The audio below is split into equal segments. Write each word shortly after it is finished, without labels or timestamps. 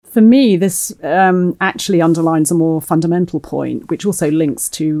For me, this actually underlines a more fundamental point, which also links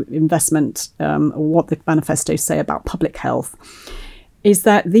to investment, or what the manifestos say about public health, is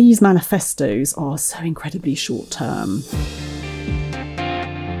that these manifestos are so incredibly short term.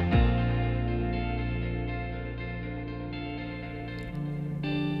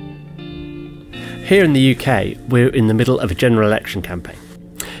 Here in the UK, we're in the middle of a general election campaign.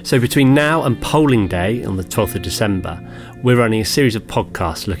 So between now and polling day on the 12th of December, we're running a series of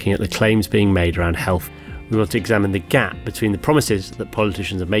podcasts looking at the claims being made around health. We want to examine the gap between the promises that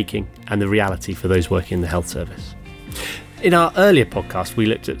politicians are making and the reality for those working in the health service. In our earlier podcast, we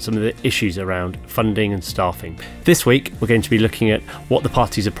looked at some of the issues around funding and staffing. This week, we're going to be looking at what the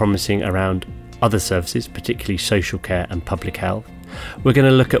parties are promising around other services, particularly social care and public health. We're going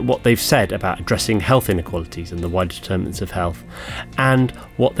to look at what they've said about addressing health inequalities and the wider determinants of health, and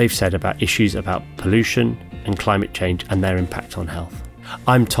what they've said about issues about pollution and climate change and their impact on health.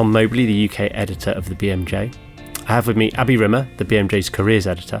 I'm Tom Mobley, the UK editor of the BMJ. I have with me Abby Rimmer, the BMJ's careers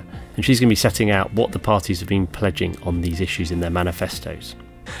editor, and she's going to be setting out what the parties have been pledging on these issues in their manifestos.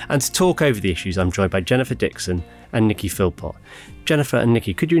 And to talk over the issues, I'm joined by Jennifer Dixon and Nikki Philpott. Jennifer and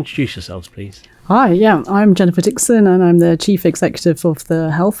Nikki, could you introduce yourselves, please? Hi, I'm Jennifer Dixon, and I'm the Chief Executive of the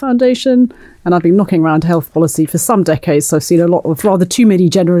Health Foundation, and I've been knocking around health policy for some decades, so I've seen a lot of rather too many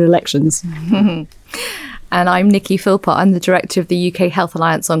general elections. And I'm Nikki Philpott. I'm the Director of the UK Health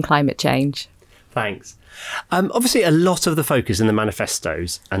Alliance on Climate Change. Thanks. Obviously, a lot of the focus in the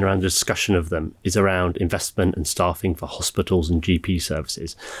manifestos and around the discussion of them is around investment and staffing for hospitals and GP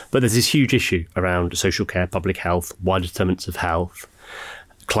services. But there's this huge issue around social care, public health, wider determinants of health,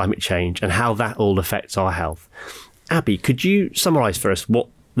 climate change, and how that all affects our health. Abby, could you summarise for us what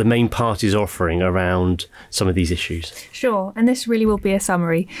the main parties are offering around some of these issues? Sure, and this really will be a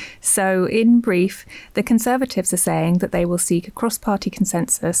summary. So in brief, the Conservatives are saying that they will seek a cross-party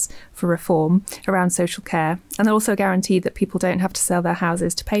consensus for reform around social care, and they'll also guarantee that people don't have to sell their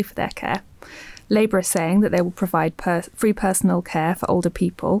houses to pay for their care. Labour is saying that they will provide free personal care for older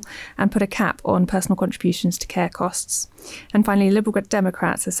people and put a cap on personal contributions to care costs. And finally, Liberal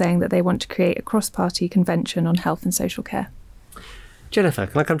Democrats are saying that they want to create a cross-party convention on health and social care. Jennifer,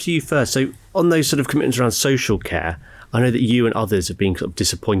 can I come to you first? So on those sort of commitments around social care, I know that you and others have been sort of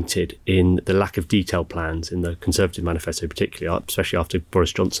disappointed in the lack of detailed plans in the Conservative manifesto, particularly, especially after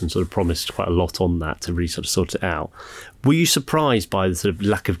Boris Johnson sort of promised quite a lot on that to really sort of sort it out. Were you surprised by the sort of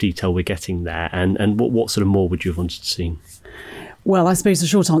lack of detail we're getting there? And what sort of more would you have wanted to see? Well, I suppose the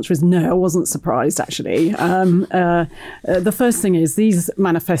short answer is no, I wasn't surprised, actually. The first thing is these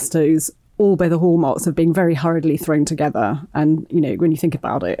manifestos all bear the hallmarks of being very hurriedly thrown together. And, you know, when you think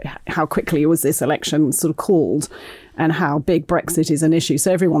about it, how quickly was this election sort of called and how big Brexit is an issue.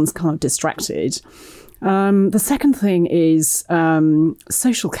 So everyone's kind of distracted. The second thing is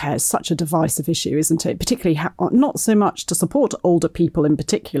social care is such a divisive issue, isn't it? Particularly not so much to support older people in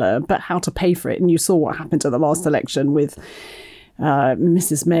particular, but how to pay for it. And you saw what happened at the last election with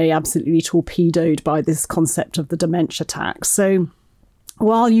Mrs. May absolutely torpedoed by this concept of the dementia tax. So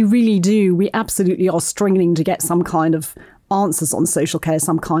while we absolutely are struggling to get some kind of answers on social care,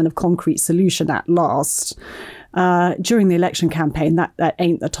 some kind of concrete solution at last, during the election campaign, that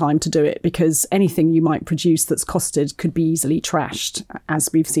ain't the time to do it, because anything you might produce that's costed could be easily trashed, as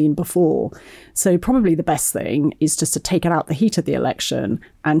we've seen before. So probably the best thing is just to take it out the heat of the election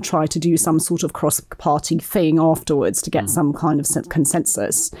and try to do some sort of cross-party thing afterwards to get some kind of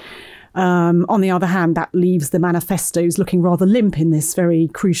consensus. On the other hand, that leaves the manifestos looking rather limp in this very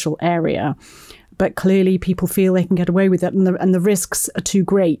crucial area. But clearly people feel they can get away with it, and the risks are too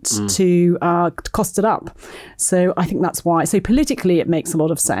great to cost it up. So I think that's why. So politically, it makes a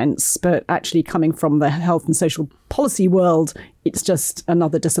lot of sense. But actually coming from the health and social policy world, it's just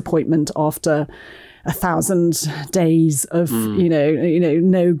another disappointment after 1,000 days of,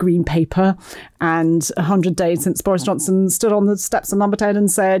 no green paper and 100 days since Boris Johnson stood on the steps of Number 10 and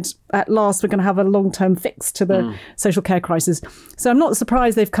said, at last, we're going to have a long-term fix to the social care crisis. So I'm not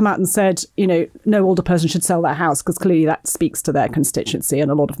surprised they've come out and said, no older person should sell their house, because clearly that speaks to their constituency and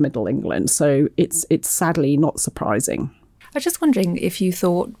a lot of Middle England. So it's sadly not surprising. I was just wondering if you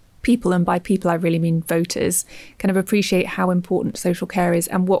thought people, and by people I really mean voters, kind of appreciate how important social care is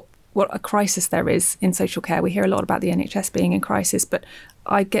and what a crisis there is in social care. We hear a lot about the NHS being in crisis, but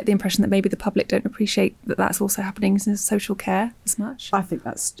I get the impression that maybe the public don't appreciate that that's also happening in social care as much? I think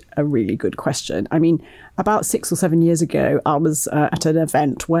that's a really good question. I mean, about 6 or 7 years ago, I was at an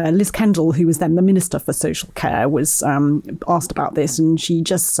event where Liz Kendall, who was then the Minister for Social Care, was asked about this. And she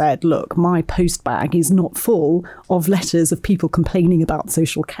just said, look, my post bag is not full of letters of people complaining about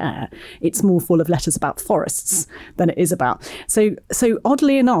social care. It's more full of letters about forests than it is about. So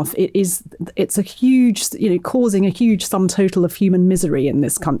oddly enough, it's a huge, causing a huge sum total of human misery in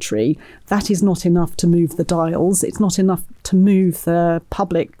this country. That is not enough to move the dials. It's not enough to move the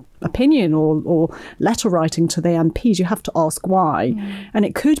public opinion or letter writing to the MPs. You have to ask why. And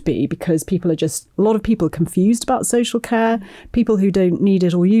it could be because a lot of people are confused about social care. People who don't need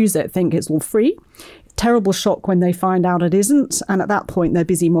it or use it think it's all free. Terrible shock when they find out it isn't. And at that point, they're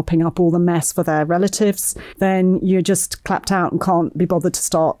busy mopping up all the mess for their relatives. Then you're just clapped out and can't be bothered to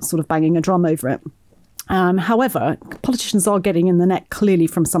start sort of banging a drum over it. However, politicians are getting in the neck clearly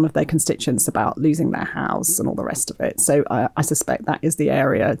from some of their constituents about losing their house and all the rest of it. So I suspect that is the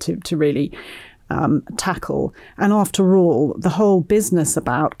area to really tackle. And after all, the whole business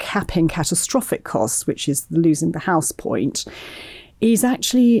about capping catastrophic costs, which is losing the house point, is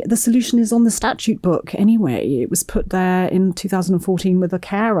actually, the solution is on the statute book anyway. It was put there in 2014 with the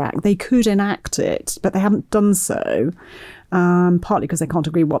Care Act. They could enact it, but they haven't done so. Partly because they can't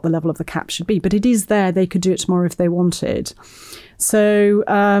agree what the level of the cap should be. But it is there. They could do it tomorrow if they wanted. So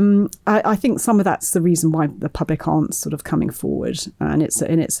I think some of that's the reason why the public aren't sort of coming forward. And it's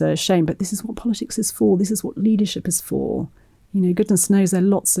a shame. But this is what politics is for. This is what leadership is for. Goodness knows there are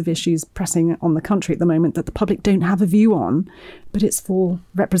lots of issues pressing on the country at the moment that the public don't have a view on, but it's for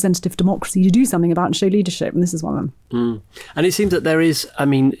representative democracy to do something about and show leadership, and this is one of them. And it seems that there is,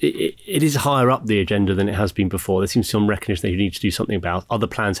 it is higher up the agenda than it has been before. There seems some recognition that you need to do something about. Other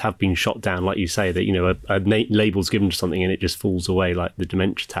plans have been shot down, like you say, that, a label's given to something and it just falls away, like the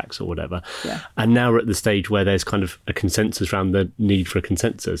dementia tax or whatever. Yeah. And now we're at the stage where there's kind of a consensus around the need for a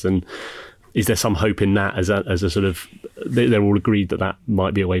consensus. And is there some hope in that as a sort of, they're all agreed that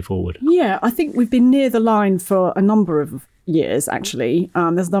might be a way forward? Yeah, I think we've been near the line for a number of years, actually.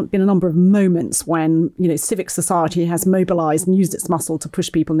 There's been a number of moments when, civic society has mobilised and used its muscle to push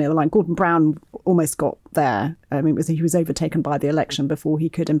people near the line. Gordon Brown almost got there. He was overtaken by the election before he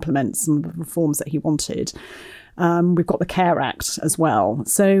could implement some of the reforms that he wanted. We've got the Care Act as well.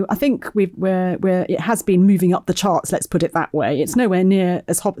 So I think it has been moving up the charts, let's put it that way. It's nowhere near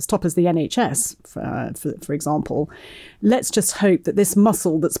as top as the NHS, for example. Let's just hope that this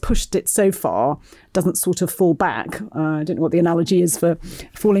muscle that's pushed it so far doesn't sort of fall back. I don't know what the analogy is for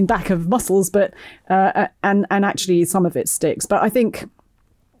falling back of muscles, but and actually some of it sticks. But I think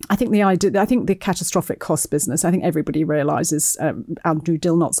the catastrophic cost business, I think everybody realises Andrew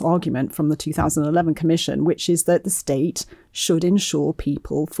Dilnot's argument from the 2011 Commission, which is that the state should insure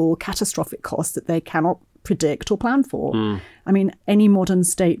people for catastrophic costs that they cannot predict or plan for. Any modern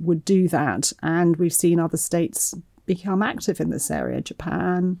state would do that. And we've seen other states become active in this area.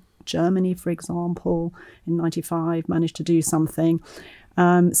 Japan, Germany, for example, in 95 managed to do something.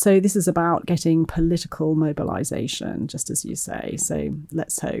 So this is about getting political mobilisation, just as you say. So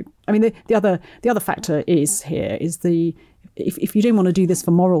let's hope. The other factor is if you don't want to do this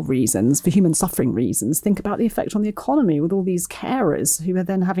for moral reasons, for human suffering reasons, think about the effect on the economy with all these carers who are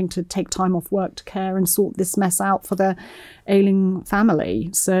then having to take time off work to care and sort this mess out for their ailing family.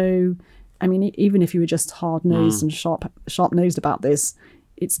 So, even if you were just hard-nosed and sharp-nosed about this,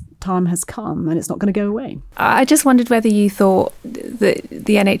 its time has come and it's not going to go away. I just wondered whether you thought that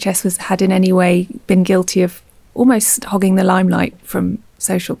the NHS had in any way been guilty of almost hogging the limelight from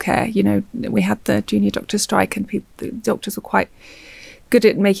social care. We had the junior doctor strike and the doctors were quite good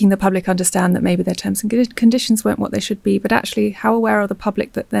at making the public understand that maybe their terms and conditions weren't what they should be, but actually how aware are the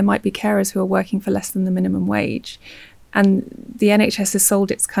public that there might be carers who are working for less than the minimum wage? And the NHS has sold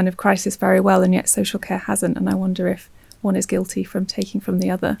its kind of crisis very well, and yet social care hasn't. And I wonder if one is guilty from taking from the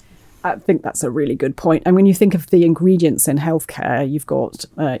other. I think that's a really good point. And when you think of the ingredients in healthcare, you've got,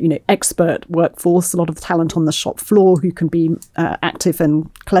 expert workforce, a lot of talent on the shop floor who can be active and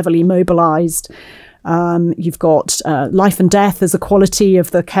cleverly mobilised. You've got life and death as a quality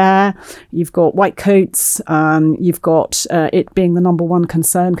of the care. You've got white coats. You've got it being the number one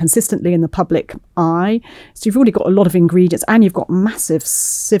concern consistently in the public eye. So you've already got a lot of ingredients, and you've got massive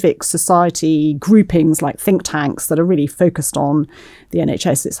civic society groupings like think tanks that are really focused on the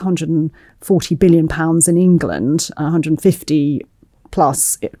NHS. It's £140 billion in England, 150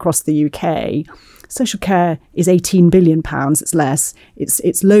 plus across the UK. Social care is £18 billion. It's less.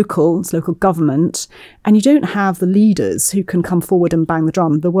 It's local government. And you don't have the leaders who can come forward and bang the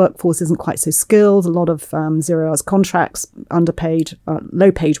drum. The workforce isn't quite so skilled. A lot of 0 hours contracts, underpaid,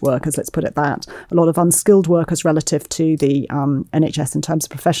 low-paid workers, let's put it that. A lot of unskilled workers relative to the NHS in terms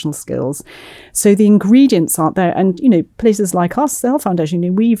of professional skills. So the ingredients aren't there. And, places like us, the Health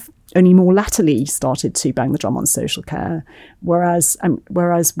Foundation, we've only more latterly started to bang the drum on social care, whereas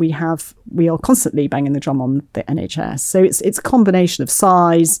we are constantly banging the drum on the NHS. So it's a combination of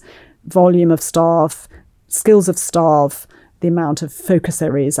size, volume of staff, skills of staff, the amount of focus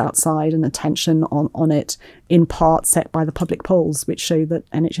there is outside and attention on it, in part set by the public polls, which show that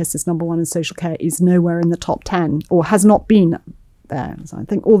NHS is number one in social care, is nowhere in the top 10 or has not been there. So I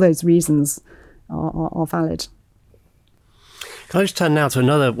think all those reasons are valid. Can I just turn now to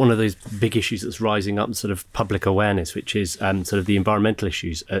another one of those big issues that's rising up in sort of public awareness, which is sort of the environmental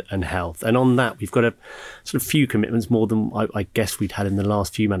issues and health. And on that, we've got a sort of few commitments, more than I guess we'd had in the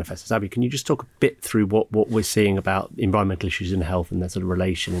last few manifestos. Abby, can you just talk a bit through what we're seeing about environmental issues and health and their sort of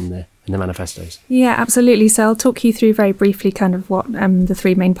relation in the manifestos? Yeah, absolutely. So I'll talk you through very briefly kind of what the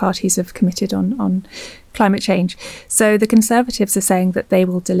three main parties have committed on climate change. So the Conservatives are saying that they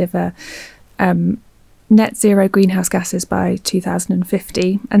will deliver net zero greenhouse gases by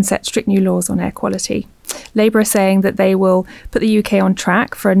 2050 and set strict new laws on air quality. Labour are saying that they will put the UK on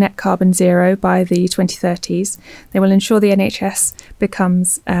track for a net carbon zero by the 2030s. They will ensure the NHS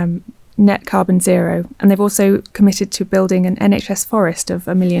becomes net carbon zero. And they've also committed to building an NHS forest of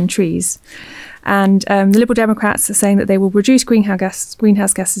 1 million trees. And the Liberal Democrats are saying that they will reduce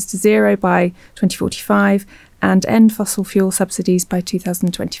greenhouse gases to zero by 2045 and end fossil fuel subsidies by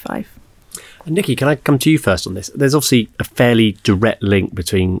 2025. And Nikki, can I come to you first on this? There's obviously a fairly direct link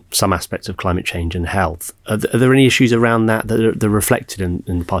between some aspects of climate change and health. Are there any issues around that are reflected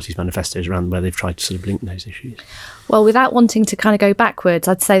in the party's manifestos around where they've tried to sort of link those issues? Well, without wanting to kind of go backwards,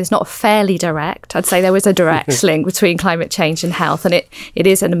 I'd say there's not a fairly direct. I'd say there is a direct link between climate change and health, and it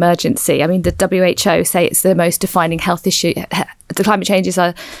is an emergency. I mean, the WHO say it's the most defining health issue. The climate change is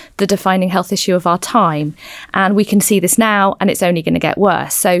the defining health issue of our time. And we can see this now, and it's only going to get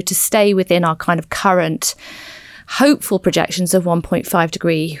worse. So to stay within our kind of current hopeful projections of 1.5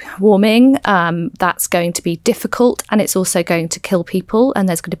 degree warming, that's going to be difficult, and it's also going to kill people, and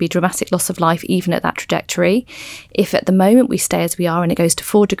there's going to be dramatic loss of life even at that trajectory. If at the moment we stay as we are and it goes to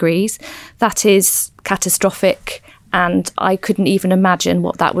 4 degrees, that is catastrophic. And I couldn't even imagine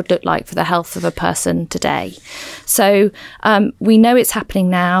what that would look like for the health of a person today. So we know it's happening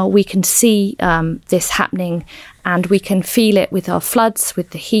now. We can see this happening, and we can feel it with our floods, with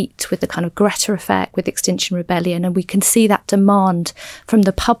the heat, with the kind of Greta effect, with Extinction Rebellion. And we can see that demand from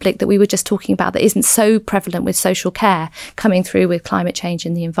the public that we were just talking about that isn't so prevalent with social care coming through with climate change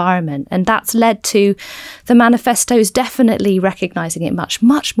in the environment. And that's led to the manifestos definitely recognising it much,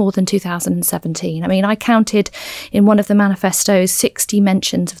 much more than 2017. I mean, I counted in one of the manifestos 60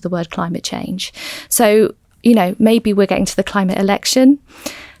 mentions of the word climate change. So, maybe we're getting to the climate election.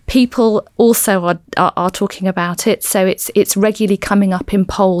 People also are talking about it, so it's regularly coming up in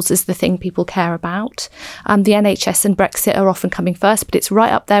polls as the thing people care about. The NHS and Brexit are often coming first, but it's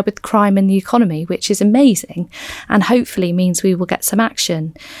right up there with crime and the economy, which is amazing, and hopefully means we will get some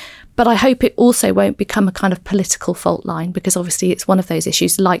action. But I hope it also won't become a kind of political fault line, because obviously it's one of those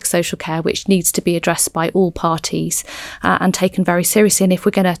issues like social care which needs to be addressed by all parties and taken very seriously. And if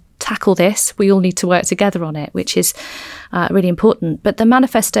we're going to tackle this, we all need to work together on it, which is really important. But the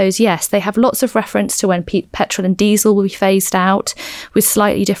manifestos, yes, they have lots of reference to when petrol and diesel will be phased out with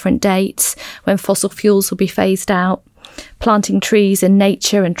slightly different dates, when fossil fuels will be phased out, planting trees in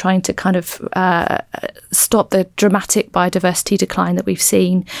nature and trying to kind of stop the dramatic biodiversity decline that we've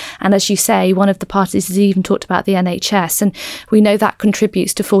seen. And as you say, one of the parties has even talked about the NHS, and we know that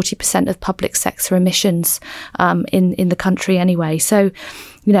contributes to 40% of public sector emissions in the country anyway. So,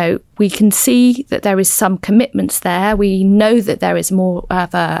 we can see that there is some commitments there. We know that there is more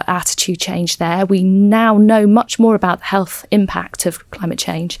of an attitude change there. We now know much more about the health impact of climate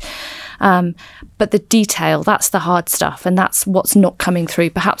change. But the detail, that's the hard stuff, and that's what's not coming through,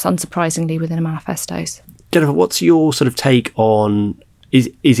 perhaps unsurprisingly, within the manifestos. Jennifer, what's your sort of take on, is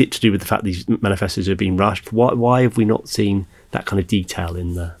it to do with the fact these manifestos are being rushed? Why have we not seen that kind of detail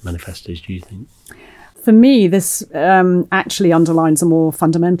in the manifestos, do you think? For me, this actually underlines a more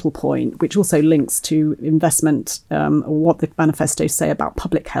fundamental point, which also links to investment, or what the manifestos say about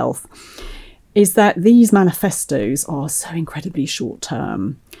public health, is that these manifestos are so incredibly short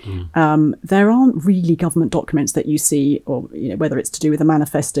term. There aren't really government documents that you see, or whether it's to do with the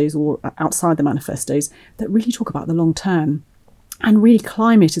manifestos or outside the manifestos, that really talk about the long term. And really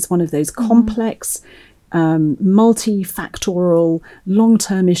climate is one of those complex, multifactorial,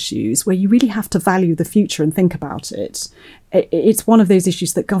 long-term issues where you really have to value the future and think about it. It's one of those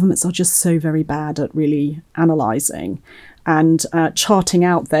issues that governments are just so very bad at really analysing and charting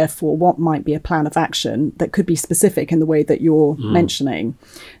out, therefore, what might be a plan of action that could be specific in the way that you're mentioning.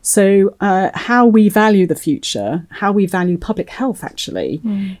 So how we value the future, how we value public health, actually,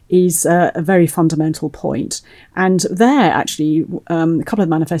 is a very fundamental point. And there, actually, a couple of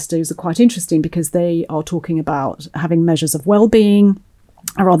manifestos are quite interesting because they are talking about having measures of well-being,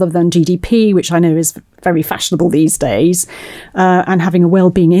 rather than GDP, which I know is very fashionable these days, and having a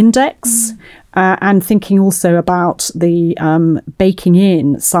well-being index, and thinking also about the baking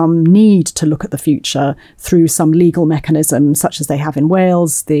in some need to look at the future through some legal mechanism, such as they have in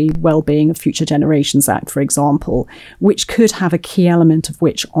Wales, the Wellbeing of Future Generations Act, for example, which could have a key element of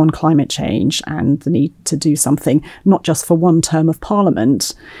which on climate change and the need to do something, not just for one term of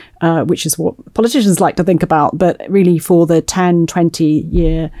Parliament, which is what politicians like to think about, but really for the 10,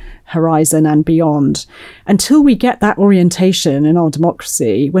 20-year horizon and beyond. Until we get that orientation in our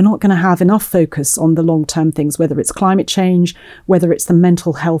democracy, we're not going to have enough focus on the long-term things, whether it's climate change, whether it's the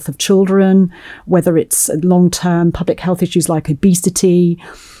mental health of children, whether it's long-term public health issues like obesity,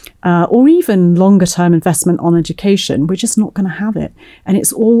 or even longer-term investment on education. We're just not going to have it. And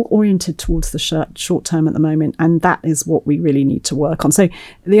it's all oriented towards the short term at the moment. And that is what we really need to work on. So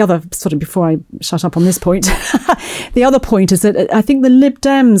the other, sort of before I shut up on this point, the other point is that I think the Lib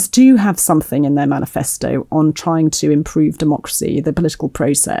Dems do have something in their manifesto on trying to improve democracy, the political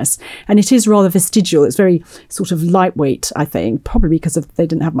process. And it is rather vestigial. It's very sort of lightweight, I think, probably because they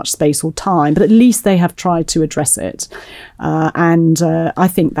didn't have much space or time. But at least they have tried to address it. And I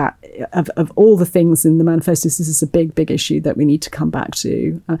think that of all the things in the manifestos, this is a big issue that we need to come back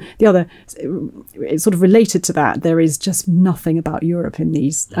to. The other, it's sort of related to that, there is just nothing about Europe in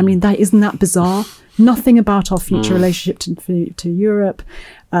these. I mean, isn't that bizarre? Nothing about our future relationship to Europe,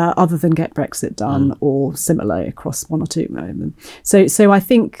 other than get Brexit done or similar across one or two moments. So I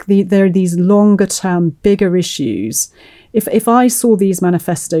think there are these longer term, bigger issues. If I saw these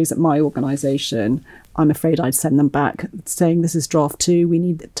manifestos at my organisation, I'm afraid I'd send them back saying this is draft 2, we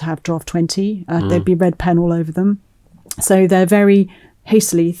need to have draft 20. There'd be red pen all over them. So they're very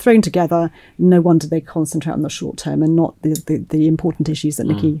hastily thrown together. No wonder they concentrate on the short term and not the important issues that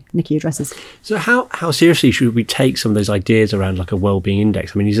Nikki addresses. So how seriously should we take some of those ideas around like a wellbeing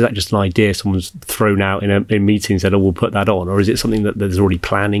index? I mean, is that just an idea someone's thrown out in meetings that we'll put that on, or is it something that there's already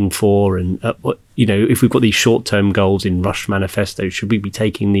planning for? And if we've got these short-term goals in Rush Manifesto, should we be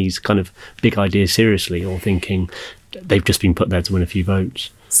taking these kind of big ideas seriously, or thinking they've just been put there to win a few votes?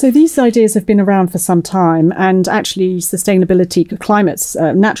 So these ideas have been around for some time, and actually sustainability, climate,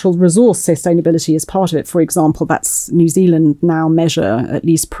 natural resource sustainability is part of it. For example, that's New Zealand now measure at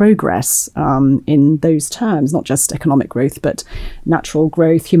least progress in those terms, not just economic growth, but natural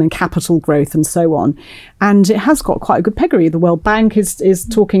growth, human capital growth, and so on. And it has got quite a good pedigree. The World Bank is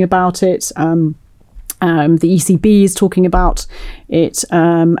talking about it. The ECB is talking about it,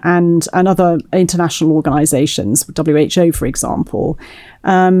 and other international organisations, WHO, for example.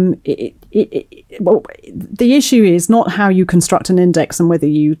 The issue is not how you construct an index and whether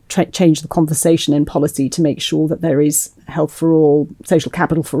you change the conversation in policy to make sure that there is health for all, social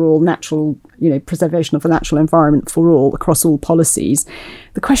capital for all, natural, preservation of the natural environment for all across all policies.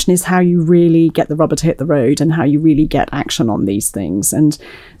 The question is how you really get the rubber to hit the road and how you really get action on these things. And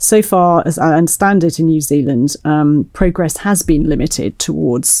so far, as I understand it in New Zealand, progress has been limited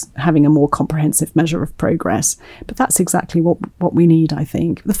towards having a more comprehensive measure of progress. But that's exactly what we need, I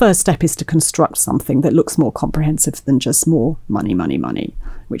think. The first step is to construct something that looks more comprehensive than just more money,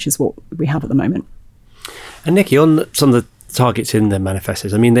 which is what we have at the moment. And Nikki, on some of the targets in the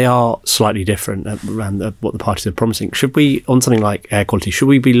manifestos, I mean, they are slightly different around what the parties are promising. Should we, on something like air quality, should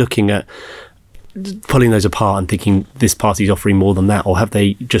we be looking at pulling those apart and thinking this party's offering more than that, or have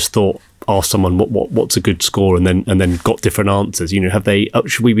they just asked someone what's a good score and then got different answers?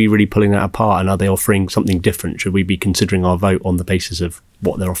 Should we be really pulling that apart, and are they offering something different? Should we be considering our vote on the basis of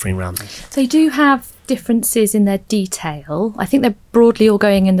what they're offering around this? They do have differences in their detail. I think they're broadly all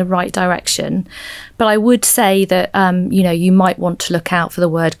going in the right direction, but I would say that you might want to look out for the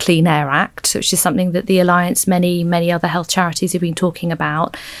word Clean Air Act, which is something that the Alliance, many other health charities have been talking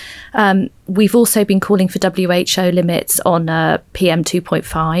about. We've also been calling for WHO limits on PM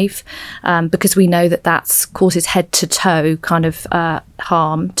 2.5 because we know that causes head to toe kind of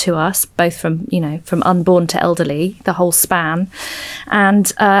harm to us, both from unborn to elderly, the whole span,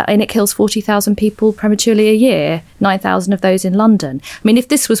 and it kills 40,000 people prematurely a year, 9,000 of those in London. I mean, if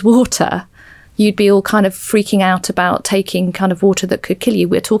this was water, you'd be all kind of freaking out about taking kind of water that could kill you.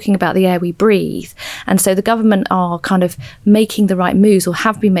 We're talking about the air we breathe. And so the government are kind of making the right moves, or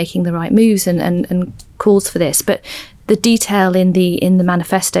have been making the right moves, and calls for this. But the detail in the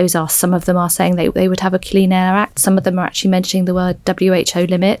manifestos are, some of them are saying they would have a Clean Air Act. Some of them are actually mentioning the word WHO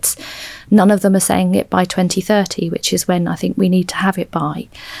limits. None of them are saying it by 2030, which is when I think we need to have it by.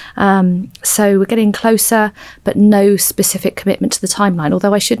 So we're getting closer, but no specific commitment to the timeline.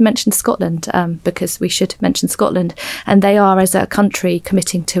 Although I should mention Scotland, because we should mention Scotland. And they are, as a country,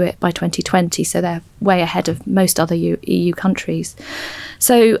 committing to it by 2020. So they're way ahead of most other EU countries.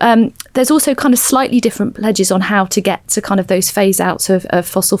 So there's also kind of slightly different pledges on how to get to kind of those phase outs of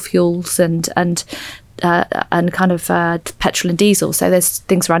fossil fuels and kind of petrol and diesel. So there's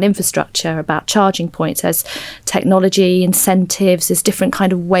things around infrastructure, about charging points, there's technology, incentives, there's different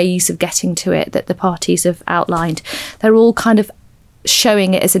kind of ways of getting to it that the parties have outlined. They're all kind of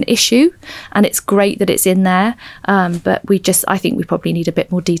showing it as an issue, and it's great that it's in there, but I think we probably need a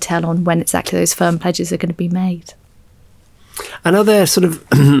bit more detail on when exactly those firm pledges are going to be made. And are there sort of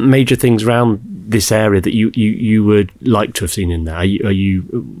major things around this area that you would like to have seen in there?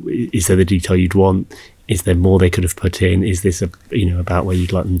 Is there the detail you'd want? Is there more they could have put in? Is this about where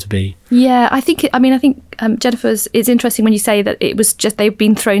you'd like them to be? Yeah, I think Jennifer's. It's interesting when you say that it was just they've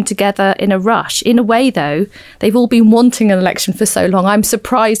been thrown together in a rush. In a way, though, they've all been wanting an election for so long. I'm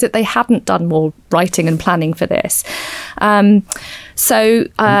surprised that they hadn't done more writing and planning for this. So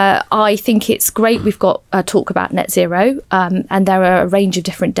I think it's great. We've got talk about net zero, and there are a range of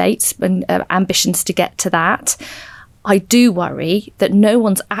different dates and ambitions to get to that. I do worry that no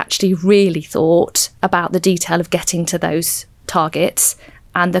one's actually really thought about the detail of getting to those targets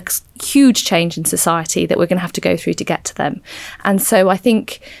and the huge change in society that we're going to have to go through to get to them. And so I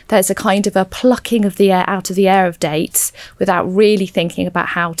think there's a kind of a plucking of the air out of the air of dates without really thinking about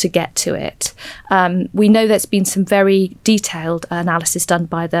how to get to it. We know there's been some very detailed analysis done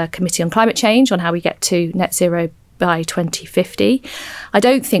by the Committee on Climate Change on how we get to net zero by 2050. I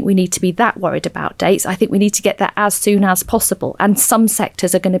don't think we need to be that worried about dates. I think we need to get there as soon as possible. And some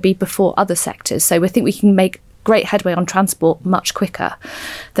sectors are going to be before other sectors. So I think we can make great headway on transport much quicker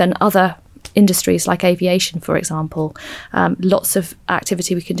than other industries like aviation, for example. Lots of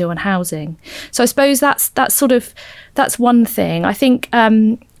activity we can do on housing. So I suppose that's one thing. I think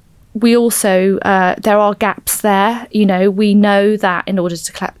we also, there are gaps there. We know that in order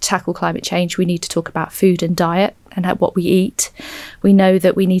to tackle climate change, we need to talk about food and diet and what we eat. We know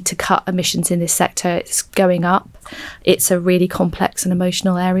that we need to cut emissions in this sector. It's going up. It's a really complex and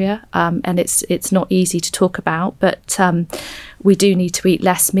emotional area, and it's not easy to talk about, but we do need to eat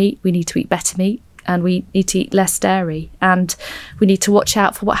less meat. We need to eat better meat. And we need to eat less dairy. And we need to watch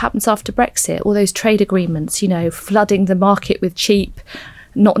out for what happens after Brexit. All those trade agreements, flooding the market with cheap,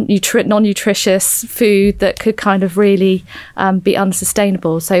 non-nutritious food that could kind of really be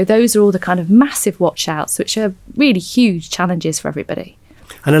unsustainable. So those are all the kind of massive watch outs, which are really huge challenges for everybody.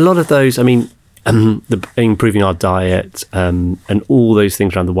 And a lot of those, improving our diet and all those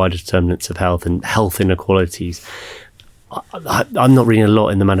things around the wider determinants of health and health inequalities, I'm not reading a lot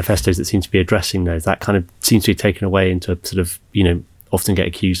in the manifestos that seem to be addressing those. That kind of seems to be taken away into sort of, often get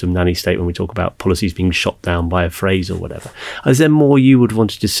accused of nanny state when we talk about policies being shot down by a phrase or whatever. Is there more you would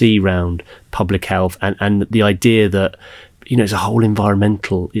want to see around public health and the idea that, it's a whole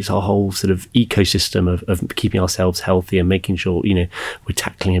it's a whole sort of ecosystem of keeping ourselves healthy and making sure, we're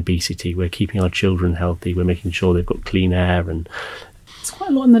tackling obesity, we're keeping our children healthy, we're making sure they've got clean air. And there's quite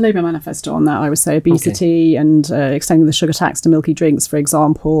a lot in the Labour manifesto on that, I would say. Obesity and extending the sugar tax to milky drinks, for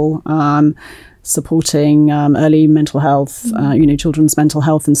example. Supporting early mental health, children's mental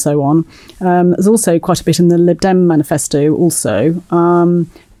health and so on. There's also quite a bit in the Lib Dem manifesto also.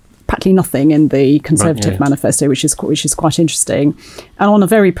 Practically nothing in the Conservative manifesto, which is quite interesting. And on a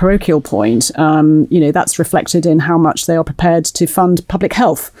very parochial point, that's reflected in how much they are prepared to fund public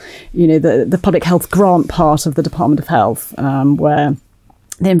health. The public health grant part of the Department of Health, where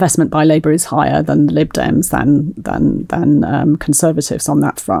the investment by Labour is higher than the Lib Dems than Conservatives on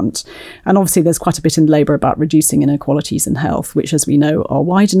that front. And obviously there's quite a bit in Labour about reducing inequalities in health, which, as we know, are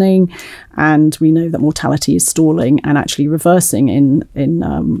widening. And we know that mortality is stalling and actually reversing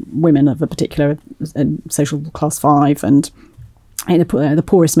in women of a particular social class 5 and the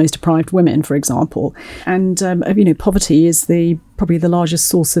poorest, most deprived women, for example. And, poverty is probably the largest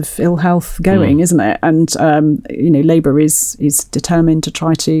source of ill health going, isn't it? And, Labour is determined to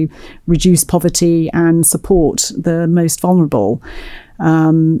try to reduce poverty and support the most vulnerable.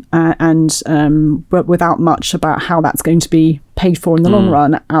 but without much about how that's going to be paid for in the long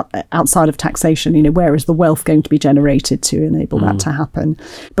run outside of taxation. Where is the wealth going to be generated to enable that to happen?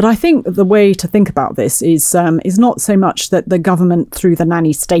 But I think the way to think about this is not so much that the government, through the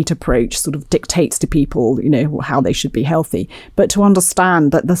nanny state approach, sort of dictates to people, how they should be healthy, but to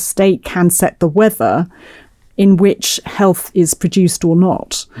understand that the state can set the weather in which health is produced or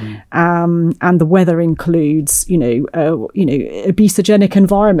not. And the weather includes, obesogenic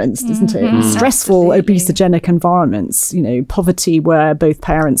environments, doesn't it? Stressful, absolutely. Obesogenic environments, poverty where both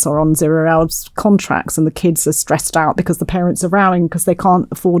parents are on 0 hours contracts and the kids are stressed out because the parents are rowing because they can't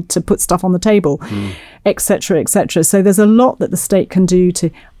afford to put stuff on the table, etc., etc. So there's a lot that the state can do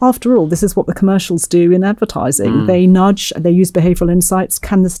to, after all, this is what the commercials do in advertising. They nudge, they use behavioural insights.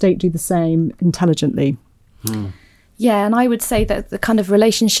 Can the state do the same intelligently? Yeah, and I would say that the kind of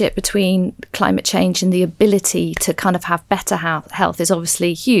relationship between climate change and the ability to kind of have better health is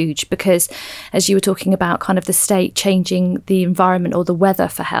obviously huge, because as you were talking about kind of the state changing the environment or the weather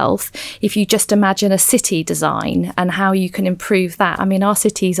for health, if you just imagine a city design and how you can improve that. I mean, our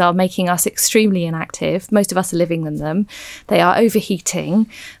cities are making us extremely inactive. Most of us are living in them. They are overheating,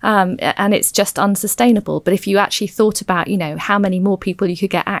 and it's just unsustainable. But if you actually thought about, how many more people you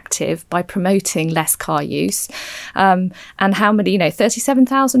could get active by promoting less car use, and how many,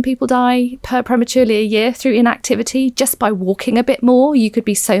 37,000 people die prematurely a year through inactivity. Just by walking a bit more, you could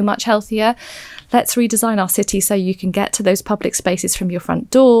be so much healthier. Let's redesign our city so you can get to those public spaces from your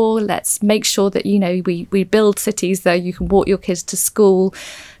front door. Let's make sure that, we build cities though you can walk your kids to school.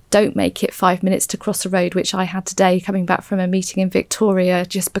 Don't make it 5 minutes to cross a road, which I had today coming back from a meeting in Victoria,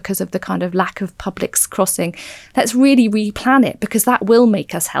 just because of the kind of lack of public crossing. Let's really replan it, because that will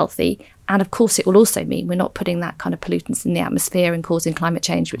make us healthy. And of course, it will also mean we're not putting that kind of pollutants in the atmosphere and causing climate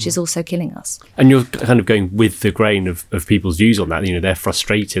change, which is also killing us. And you're kind of going with the grain of people's views on that. They're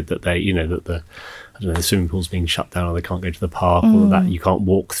frustrated that the swimming pool's being shut down, or they can't go to the park, or that you can't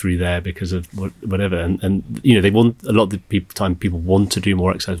walk through there because of whatever. And they want, a lot of the people want to do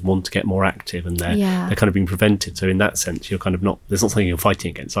more exercise, want to get more active, and they're kind of being prevented. So in that sense, you're kind of not, there's not something you're fighting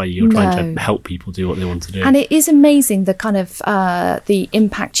against, are you? You're trying to help people do what they want to do. And it is amazing the kind of the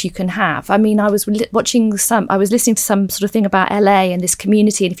impact you can have. I mean, I was listening to some sort of thing about LA and this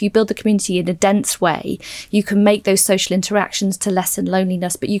community, and if you build the community in a dense way, you can make those social interactions to lessen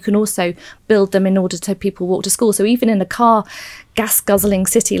loneliness, but you can also build them in order so people walk to school. So even in a gas guzzling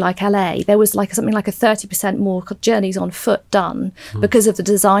city like LA, there was something like a 30% more journeys on foot done because of the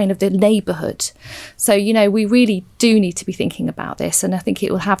design of the neighbourhood. So, we really do need to be thinking about this, and I think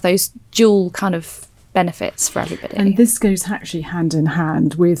it will have those dual kind of benefits for everybody. And this goes actually hand in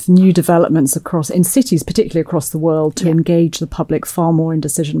hand with new developments in cities, particularly across the world, to engage the public far more in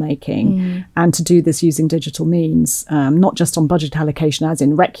decision making, and to do this using digital means, not just on budget allocation as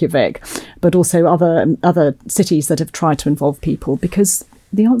in Reykjavik, but also other cities that have tried to involve people, because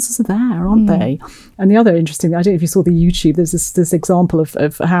the answers are there, aren't they? And the other interesting, I don't know if you saw the YouTube, there's this example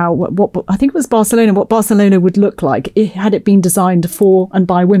of how, what I think it was Barcelona, what Barcelona would look like had it been designed for and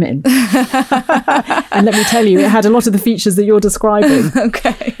by women. And let me tell you, it had a lot of the features that you're describing.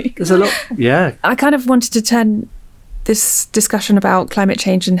 Okay. There's a lot, yeah. I kind of wanted to turn this discussion about climate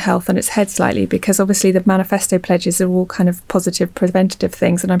change and health on its head slightly, because obviously the manifesto pledges are all kind of positive, preventative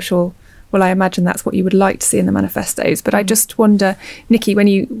things, and I'm sure, well, I imagine that's what you would like to see in the manifestos. But I just wonder, Nikki, when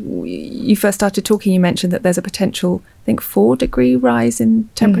you first started talking, you mentioned that there's a potential, I think, 4-degree rise in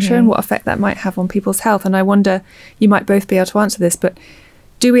temperature and what effect that might have on people's health. And I wonder, you might both be able to answer this, but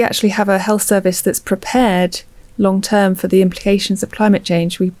do we actually have a health service that's prepared long term for the implications of climate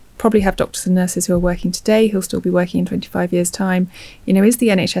change? We probably have doctors and nurses who are working today who'll still be working in 25 years' time. Is the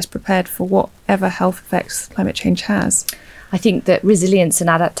NHS prepared for whatever health effects climate change has? I think that resilience and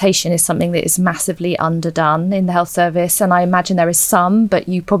adaptation is something that is massively underdone in the health service, and I imagine there is some, but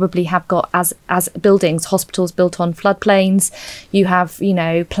you probably have got, as buildings, hospitals built on floodplains, you have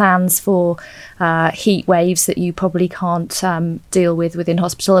plans for heat waves that you probably can't deal with within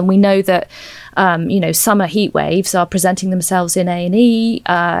hospital. And we know that summer heat waves are presenting themselves in A&E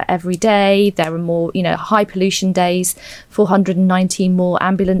every day. There are more high pollution days, 419 more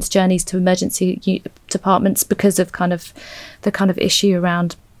ambulance journeys to emergency departments because of the kind of issue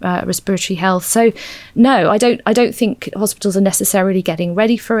around respiratory health. So no, I don't think hospitals are necessarily getting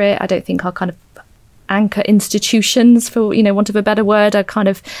ready for it. I don't think our kind of anchor institutions, for want of a better word, are kind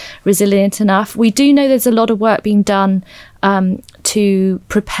of resilient enough. We do know there's a lot of work being done to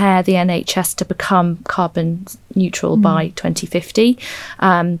prepare the NHS to become carbon neutral by 2050.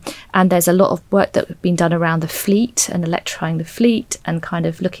 And there's a lot of work that has been done around the fleet and electrifying the fleet and kind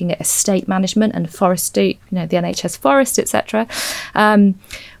of looking at estate management and forestry, the NHS forest, etc.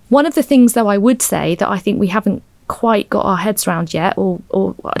 One of the things, though, I would say that I think we haven't quite got our heads around yet, or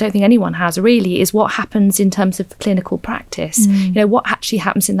I don't think anyone has really, is what happens in terms of clinical practice. What actually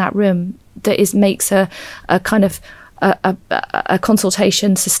happens in that room that makes a kind of a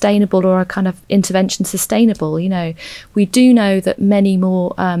consultation sustainable, or a kind of intervention sustainable. We do know that many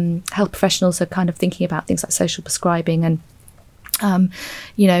more health professionals are kind of thinking about things like social prescribing and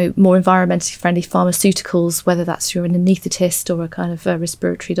more environmentally friendly pharmaceuticals, whether that's through an anaesthetist or a kind of a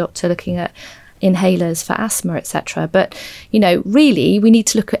respiratory doctor looking at inhalers for asthma, etc. But, really we need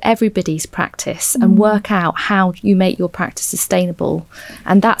to look at everybody's practice and work out how you make your practice sustainable.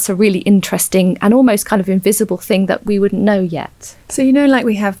 And that's a really interesting and almost kind of invisible thing that we wouldn't know yet. So, like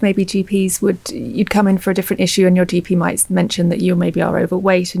we have maybe GPs you'd come in for a different issue and your GP might mention that you maybe are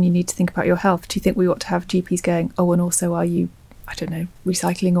overweight and you need to think about your health. Do you think we ought to have GPs going, oh, and also are you, I don't know,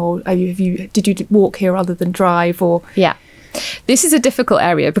 recycling, or did you walk here rather than drive, or... Yeah. This is a difficult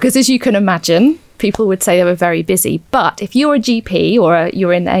area because, as you can imagine, people would say they were very busy. But if you're a GP or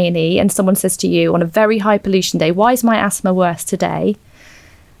you're in A&E and someone says to you on a very high pollution day, why is my asthma worse today?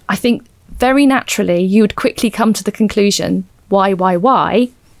 I think very naturally you would quickly come to the conclusion, why?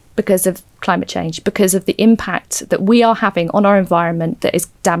 Because of climate change, because of the impact that we are having on our environment that is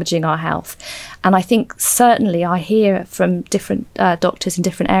damaging our health. And I think certainly I hear from different doctors in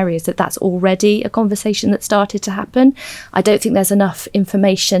different areas that that's already a conversation that started to happen. I don't think there's enough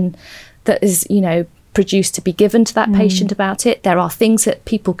information that is, produced to be given to that patient about it. There are things that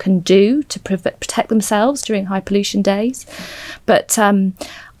people can do to protect themselves during high pollution days. But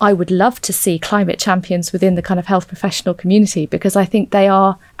I would love to see climate champions within the kind of health professional community, because I think they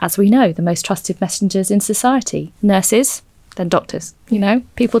are, as we know, the most trusted messengers in society. Nurses, then doctors,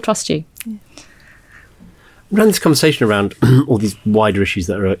 people trust you. Yeah. Around this conversation around all these wider issues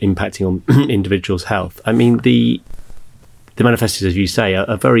that are impacting on individuals' health, I mean, the manifestos, as you say,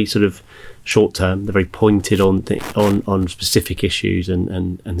 are very sort of short term. They're very pointed on specific issues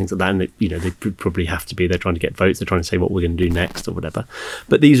and things like that. And they probably have to be. They're trying to get votes. They're trying to say what we're going to do next or whatever.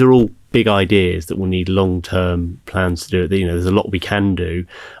 But these are all big ideas that will need long term plans to do it. There's a lot we can do.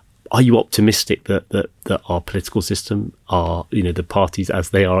 Are you optimistic that our political system, the parties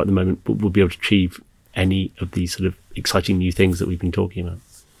as they are at the moment, will be able to achieve any of these sort of exciting new things that we've been talking about?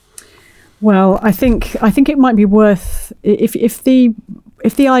 Well, I think it might be worth, if the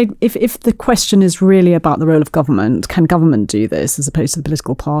question is really about the role of government, can government do this as opposed to the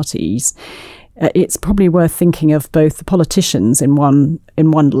political parties? It's probably worth thinking of both the politicians in one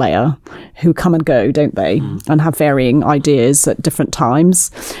layer, who come and go, don't they, and have varying ideas at different times,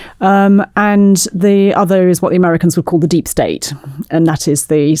 and the other is what the Americans would call the deep state, and that is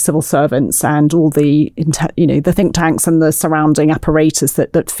the civil servants and all the the think tanks and the surrounding apparatus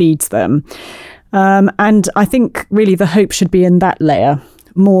that feeds them. And I think really the hope should be in that layer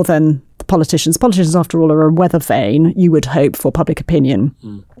more than the politicians. Politicians, after all, are a weather vane, you would hope, for public opinion.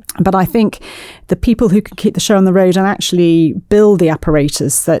 But I think the people who can keep the show on the road and actually build the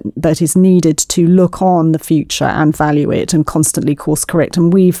apparatus that is needed to look on the future and value it and constantly course correct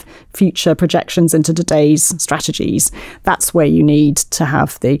and weave future projections into today's strategies, that's where you need to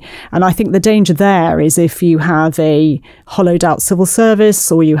have and I think the danger there is if you have a hollowed out civil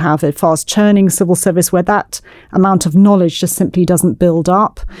service or you have a fast churning civil service where that amount of knowledge just simply doesn't build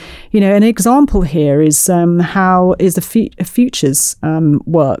up. An example here is how is a futures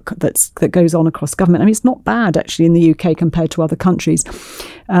work that goes on across government. I mean, it's not bad actually in the UK compared to other countries,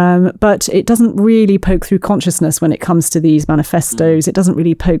 but it doesn't really poke through consciousness when it comes to these manifestos. It doesn't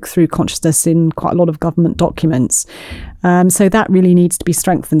really poke through consciousness in quite a lot of government documents. So that really needs to be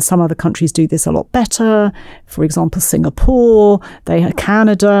strengthened. Some other countries do this a lot better. For example, Singapore,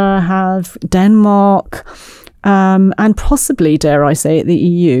 Canada have, Denmark, and possibly, dare I say it, the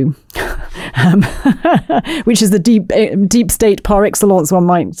EU, which is the deep state par excellence, one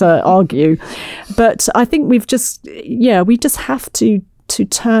might argue. But I think we just have to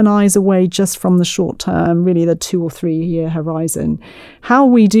turn eyes away just from the short term, really the 2 or 3 year horizon. How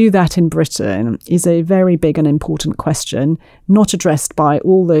we do that in Britain is a very big and important question, not addressed by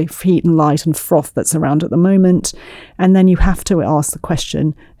all the heat and light and froth that's around at the moment. And then you have to ask the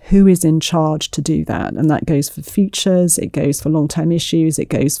question, who is in charge to do that? And that goes for futures, it goes for long-term issues, it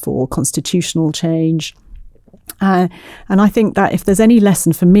goes for constitutional change. And I think that if there's any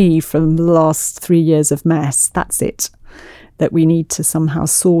lesson for me from the last 3 years of mess, that's it. That we need to somehow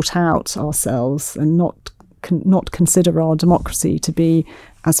sort out ourselves and not not consider our democracy to be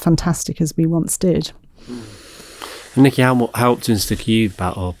as fantastic as we once did. And Nikki, how optimistic are you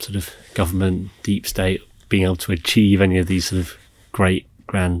about our sort of government, deep state, being able to achieve any of these sort of great,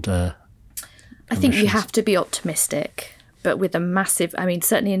 grand I think you have to be optimistic, but with a massive, I mean,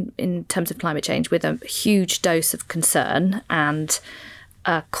 certainly in terms of climate change, with a huge dose of concern and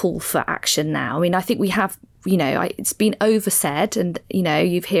a call for action now. I mean, I think we have, it's been oversaid and,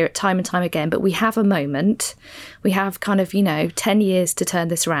 you hear it time and time again, but we have a moment. We have kind of, 10 years to turn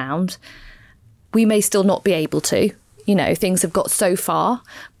this around. We may still not be able to. Things have got so far,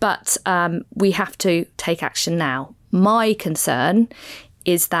 but we have to take action now. My concern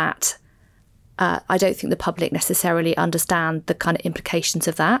is that I don't think the public necessarily understand the kind of implications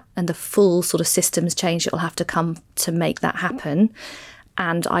of that and the full sort of systems change that will have to come to make that happen.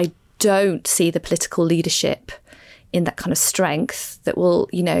 And I don't see the political leadership in that kind of strength that will,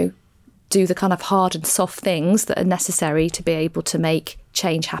 do the kind of hard and soft things that are necessary to be able to make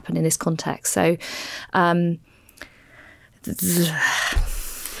change happen in this context. So there's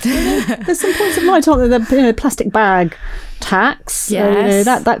some points of light, aren't there? The plastic bag tax, yes.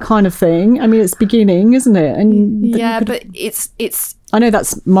 That kind of thing. I mean, it's beginning, isn't it? And but it's. I know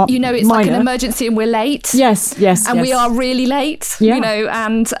that's it's minor. like an emergency, and we're late. Yes, and we are really late. Yeah.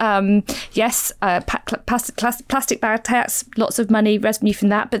 And plastic bag tax, lots of money revenue from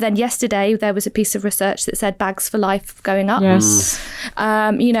that. But then yesterday there was a piece of research that said bags for life going up. Yes,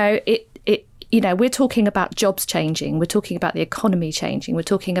 we're talking about jobs changing. We're talking about the economy changing. We're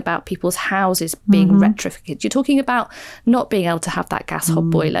talking about people's houses being retrofitted. You're talking about not being able to have that gas hot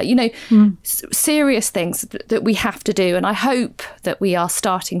boiler. Serious things that we have to do. And I hope that we are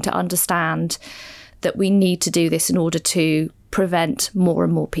starting to understand that we need to do this in order to prevent more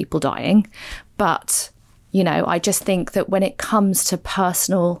and more people dying. But, I just think that when it comes to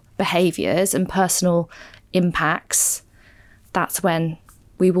personal behaviours and personal impacts, that's when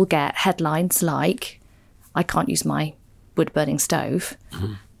we will get headlines like, I can't use my wood-burning stove.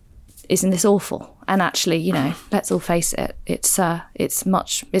 Mm-hmm. Isn't this awful? And actually, let's all face it, it's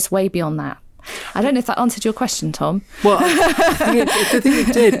way beyond that. I don't know if that answered your question, Tom. Well, I think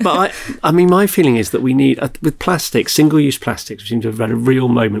it did. But I mean, my feeling is that we need, with plastics, single-use plastics, we seem to have had a real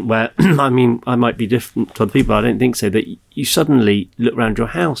moment where, I mean, I might be different to other people, I don't think so, that you suddenly look around your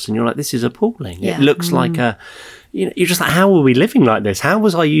house and you're like, this is appalling. Yeah. It looks like a... you're just like, how are we living like this? How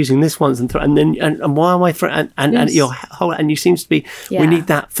was I using this once and why am I and your whole, and you seems to be we need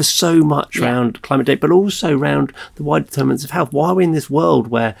that for so much around climate change, but also around the wider determinants of health. Why are we in this world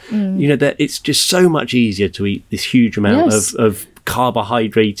where that it's just so much easier to eat this huge amount of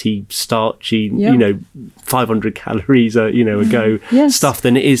carbohydrate-y, starchy, 500 calories a go stuff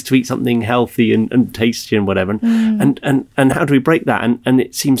than it is to eat something healthy and tasty and whatever. And how do we break that? And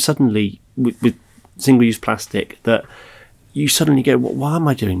it seems suddenly with single-use plastic that you suddenly go, well, why am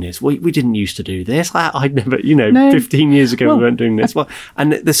I doing this? We didn't used to do this. I'd never, 15 years ago we weren't doing this. Well,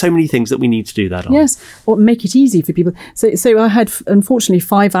 and there's so many things that we need to do that on. Yes, or make it easy for people. So I had, unfortunately,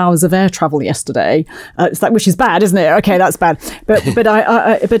 5 hours of air travel yesterday, which is bad, isn't it? Okay, that's bad. But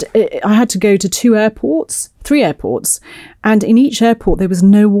I had to go to 3 airports, and in each airport there was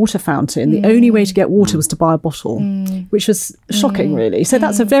no water fountain. The only way to get water was to buy a bottle, which was shocking, really. So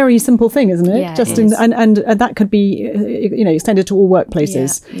that's a very simple thing, isn't it? Yeah, just and that could be extended to all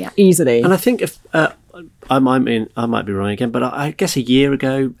workplaces easily. And I think if I might be wrong again, but I guess a year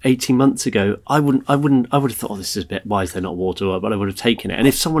ago, 18 months ago, I would have thought, this is a bit, why is there not water? But I would have taken it. And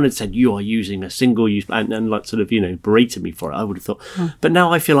if someone had said, you are using a single use, and like sort of, berated me for it, I would have thought, but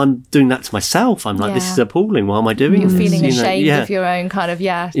now I feel I'm doing that to myself. I'm like, this is appalling. Why am I doing this? You're feeling ashamed of your own kind of,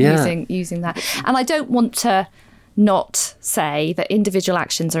 using that. And I don't want to not say that individual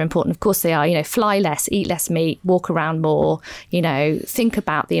actions are important. Of course they are. Fly less, eat less meat, walk around more, think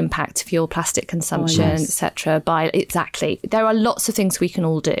about the impact of your plastic consumption, etc. Exactly. There are lots of things we can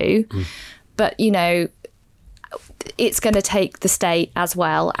all do, but it's going to take the state as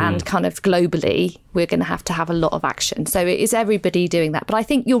well, and kind of globally we're going to have a lot of action. So it is everybody doing that. But I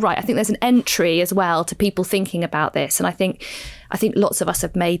think you're right. I think there's an entry as well to people thinking about this, and I think lots of us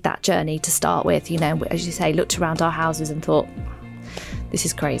have made that journey to start with. As you say, looked around our houses and thought, this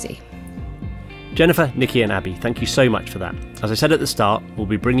is crazy. Jennifer, Nikki and Abby, thank you so much for that. As I said at the start, we'll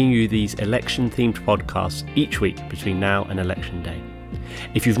be bringing you these election-themed podcasts each week between now and Election Day.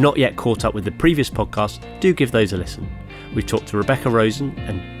 If you've not yet caught up with the previous podcasts, do give those a listen. We've talked to Rebecca Rosen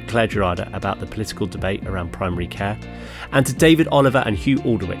and Claire Gerada about the political debate around primary care, and to David Oliver and Hugh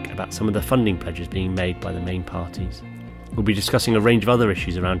Alderwick about some of the funding pledges being made by the main parties. We'll be discussing a range of other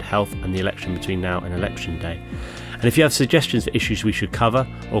issues around health and the election between now and Election Day. And if you have suggestions for issues we should cover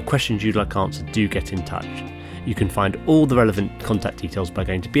or questions you'd like answered, do get in touch. You can find all the relevant contact details by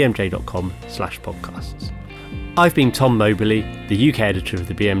going to bmj.com/podcasts. I've been Tom Moberly, the UK editor of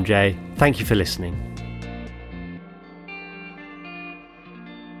the BMJ. Thank you for listening.